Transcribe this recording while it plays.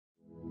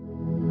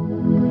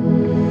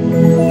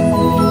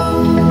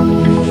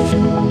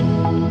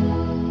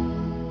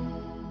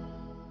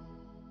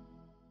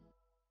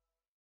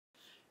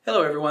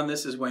everyone,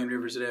 this is Wayne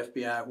Rivers at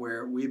FBI,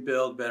 where we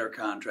build better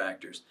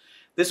contractors.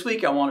 This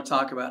week I want to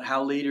talk about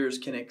how leaders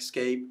can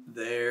escape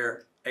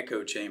their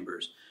echo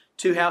chambers.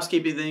 Two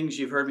housekeeping things.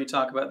 You've heard me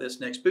talk about this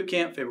next boot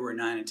camp, February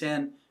 9 and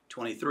 10,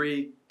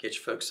 23. Get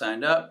your folks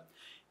signed up.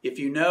 If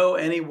you know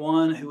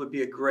anyone who would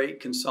be a great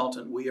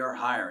consultant, we are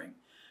hiring.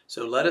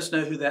 So let us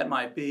know who that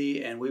might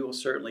be, and we will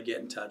certainly get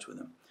in touch with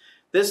them.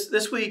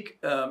 This week,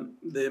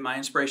 my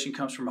inspiration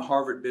comes from a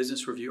Harvard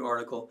Business Review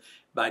article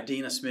by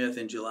Dina Smith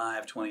in July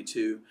of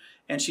 22.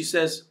 And she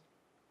says,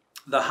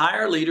 the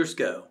higher leaders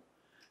go,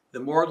 the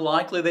more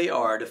likely they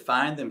are to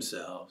find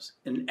themselves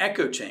in an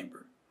echo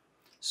chamber,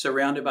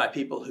 surrounded by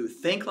people who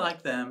think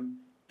like them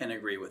and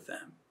agree with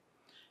them.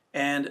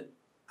 And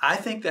I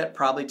think that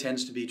probably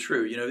tends to be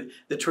true. You know,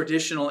 the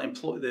traditional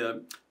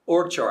the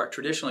org chart,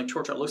 traditionally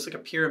org chart looks like a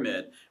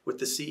pyramid with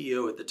the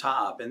CEO at the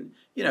top. And,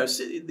 you know,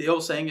 the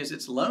old saying is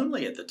it's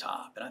lonely at the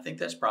top. And I think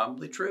that's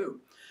probably true.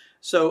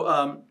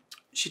 So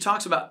she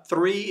talks about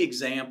 3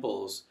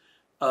 examples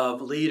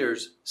of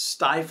leaders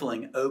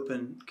stifling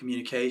open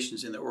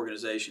communications in their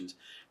organizations.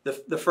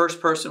 The first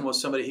person was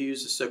somebody who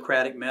used the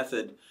Socratic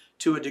method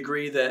to a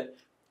degree that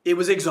it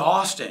was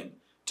exhausting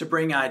to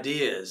bring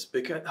ideas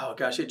because, oh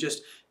gosh,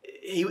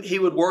 he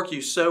would work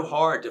you so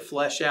hard to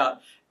flesh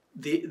out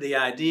the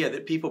idea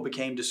that people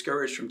became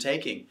discouraged from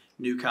taking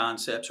new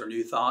concepts or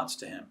new thoughts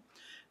to him.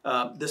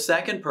 The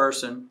second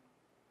person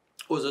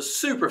was a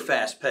super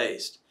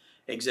fast-paced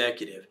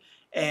executive,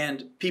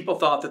 and people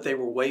thought that they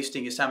were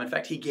wasting his time. In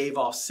fact, he gave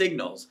off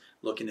signals,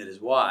 looking at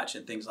his watch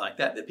and things like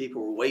that, that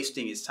people were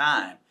wasting his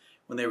time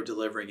when they were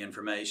delivering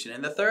information.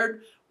 And the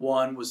third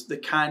one was the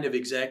kind of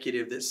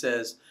executive that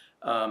says,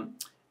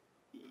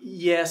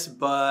 yes,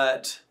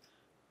 but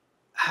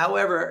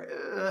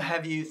however,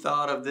 have you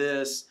thought of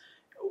this?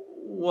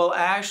 Well,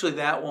 actually,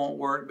 that won't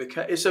work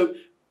because so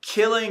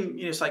killing,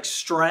 you know, it's like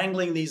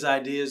strangling these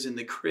ideas in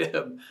the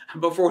crib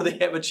before they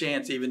have a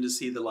chance even to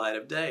see the light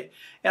of day.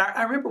 And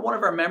I remember one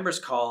of our members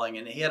calling,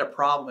 and he had a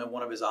problem in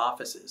one of his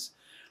offices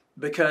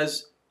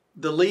because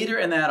the leader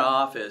in that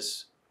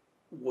office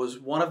was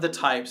one of the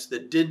types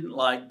that didn't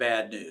like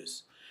bad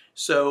news.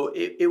 So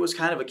it was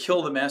kind of a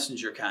kill the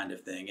messenger kind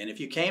of thing. And if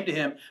you came to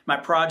him, my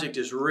project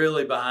is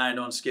really behind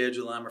on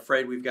schedule, and I'm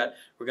afraid we're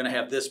going to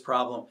have this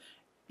problem.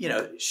 You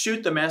know,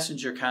 shoot the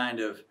messenger kind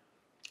of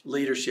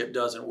leadership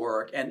doesn't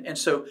work. And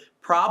so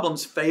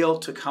problems fail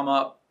to come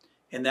up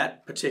in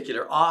that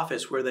particular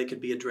office where they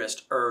could be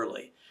addressed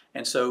early.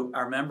 And so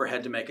our member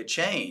had to make a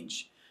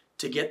change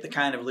to get the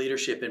kind of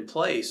leadership in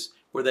place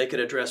where they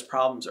could address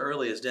problems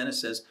early. As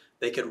Dennis says,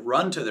 they could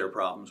run to their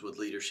problems with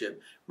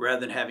leadership rather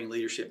than having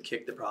leadership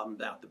kick the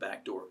problems out the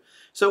back door.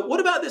 So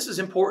what about this is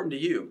important to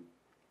you?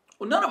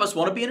 Well, none of us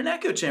want to be in an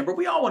echo chamber.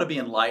 We all want to be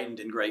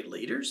enlightened and great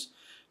leaders.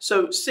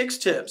 So 6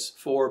 tips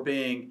for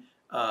being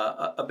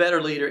a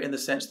better leader in the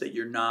sense that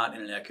you're not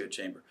in an echo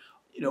chamber.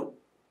 You know,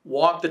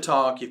 walk the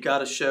talk. You've got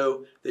to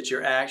show that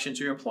your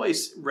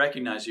employees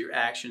recognize your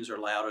actions are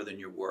louder than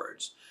your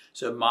words.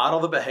 So model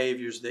the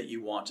behaviors that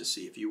you want to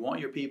see. If you want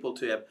your people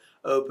to have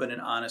open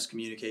and honest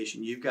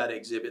communication, you've got to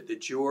exhibit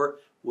that you're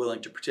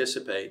willing to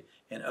participate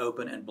in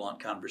open and blunt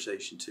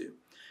conversation too.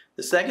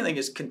 The second thing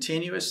is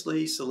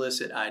continuously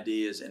solicit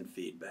ideas and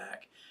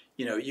feedback.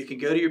 You know, you can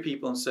go to your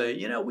people and say,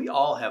 you know, we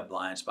all have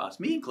blind spots,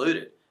 me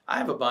included. I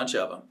have a bunch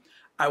of them.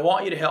 I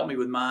want you to help me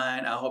with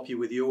mine. I'll help you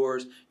with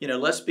yours. You know,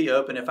 let's be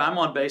open. If I'm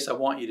on base,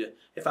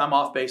 if I'm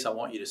off base, I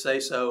want you to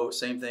say so.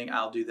 Same thing,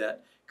 I'll do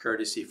that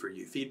courtesy for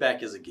you.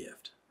 Feedback is a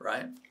gift,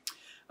 right?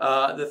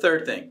 The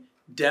third thing,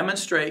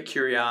 demonstrate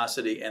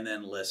curiosity and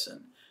then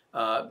listen.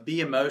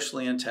 Be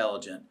emotionally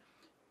intelligent.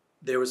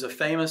 There was a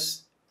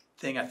famous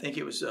thing, I think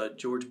it was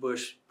George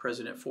Bush,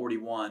 President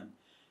 41.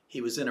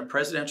 He was in a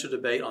presidential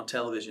debate on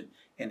television,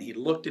 and he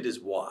looked at his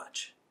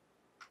watch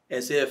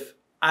as if,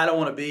 I don't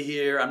want to be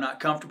here, I'm not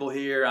comfortable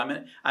here,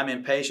 I'm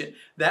impatient.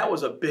 That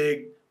was a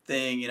big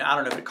thing. You know, I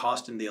don't know if it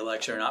cost him the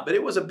election or not, but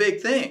it was a big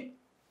thing.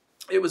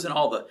 It was in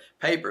all the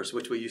papers,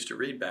 which we used to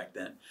read back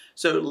then.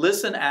 So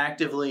listen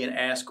actively and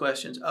ask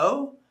questions.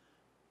 Oh,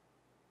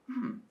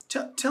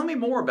 tell me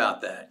more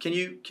about that. Can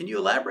you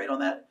elaborate on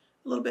that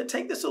a little bit?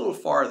 Take this a little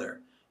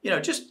farther. You know,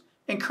 just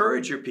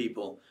encourage your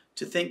people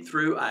to think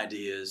through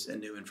ideas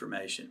and new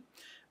information.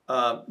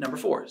 Number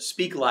 4,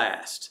 speak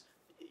last.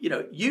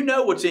 You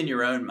know what's in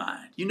your own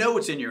mind. You know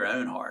what's in your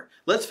own heart.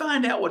 Let's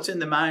find out what's in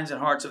the minds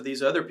and hearts of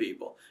these other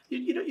people.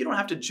 You don't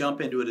have to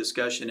jump into a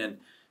discussion and,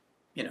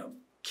 you know,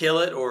 kill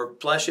it or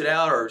flesh it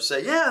out or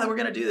say, yeah, we're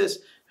going to do this.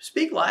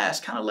 Speak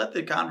last. Kind of let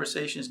the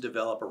conversations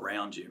develop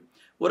around you.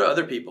 What do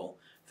other people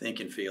think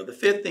and feel? The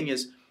 5th thing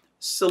is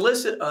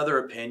solicit other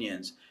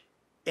opinions.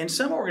 In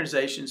some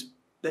organizations,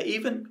 they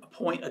even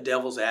appoint a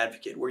devil's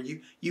advocate where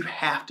you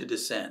have to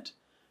dissent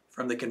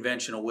from the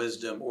conventional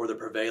wisdom or the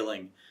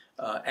prevailing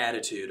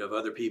attitude of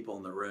other people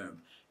in the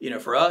room. You know,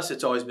 for us,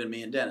 it's always been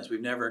me and Dennis.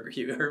 We've never agreed.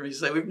 You heard me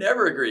say we've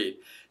never agreed.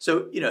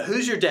 So, you know,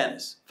 who's your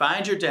Dennis?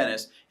 Find your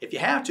Dennis. If you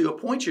have to,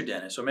 appoint your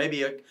Dennis, or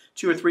maybe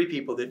 2 or 3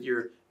 people that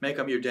make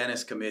them your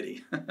Dennis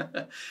committee.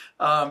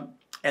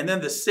 And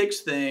then the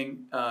sixth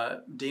thing,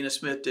 Dina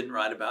Smith didn't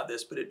write about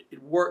this, but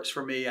it works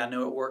for me. I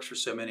know it works for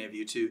so many of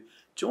you too.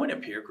 Join a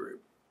peer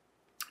group.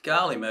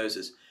 Golly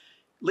Moses.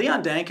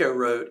 Leon Danko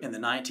wrote in the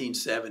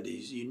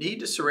 1970s, you need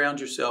to surround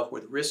yourself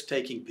with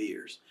risk-taking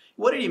peers.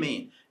 What did he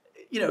mean?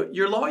 You know,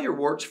 your lawyer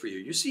works for you,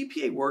 your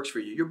CPA works for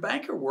you, your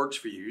banker works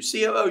for you, your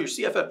COO, your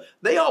CFO,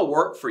 they all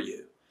work for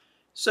you.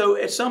 So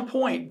at some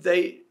point,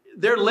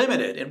 they're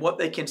limited in what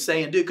they can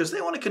say and do because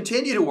they want to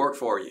continue to work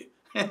for you.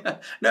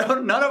 No,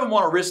 none of them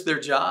want to risk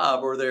their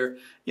job or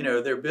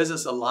their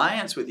business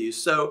alliance with you.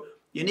 So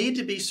you need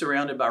to be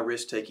surrounded by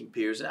risk-taking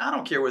peers. And I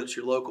don't care whether it's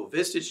your local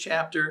Vistage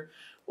chapter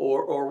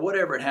or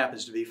whatever it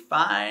happens to be.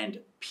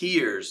 Find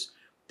peers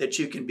that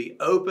you can be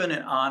open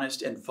and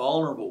honest and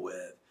vulnerable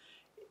with.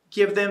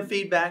 Give them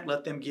feedback.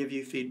 Let them give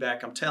you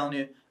feedback. I'm telling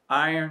you,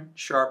 iron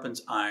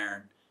sharpens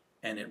iron,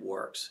 and it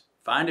works.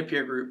 Find a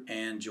peer group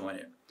and join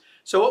it.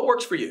 So what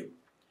works for you?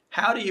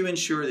 How do you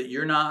ensure that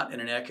you're not in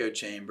an echo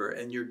chamber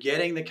and you're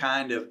getting the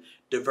kind of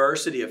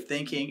diversity of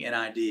thinking and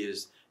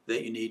ideas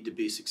that you need to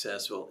be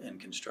successful in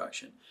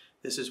construction?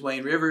 This is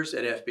Wayne Rivers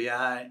at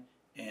FBI,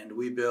 and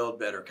we build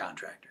better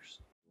contractors.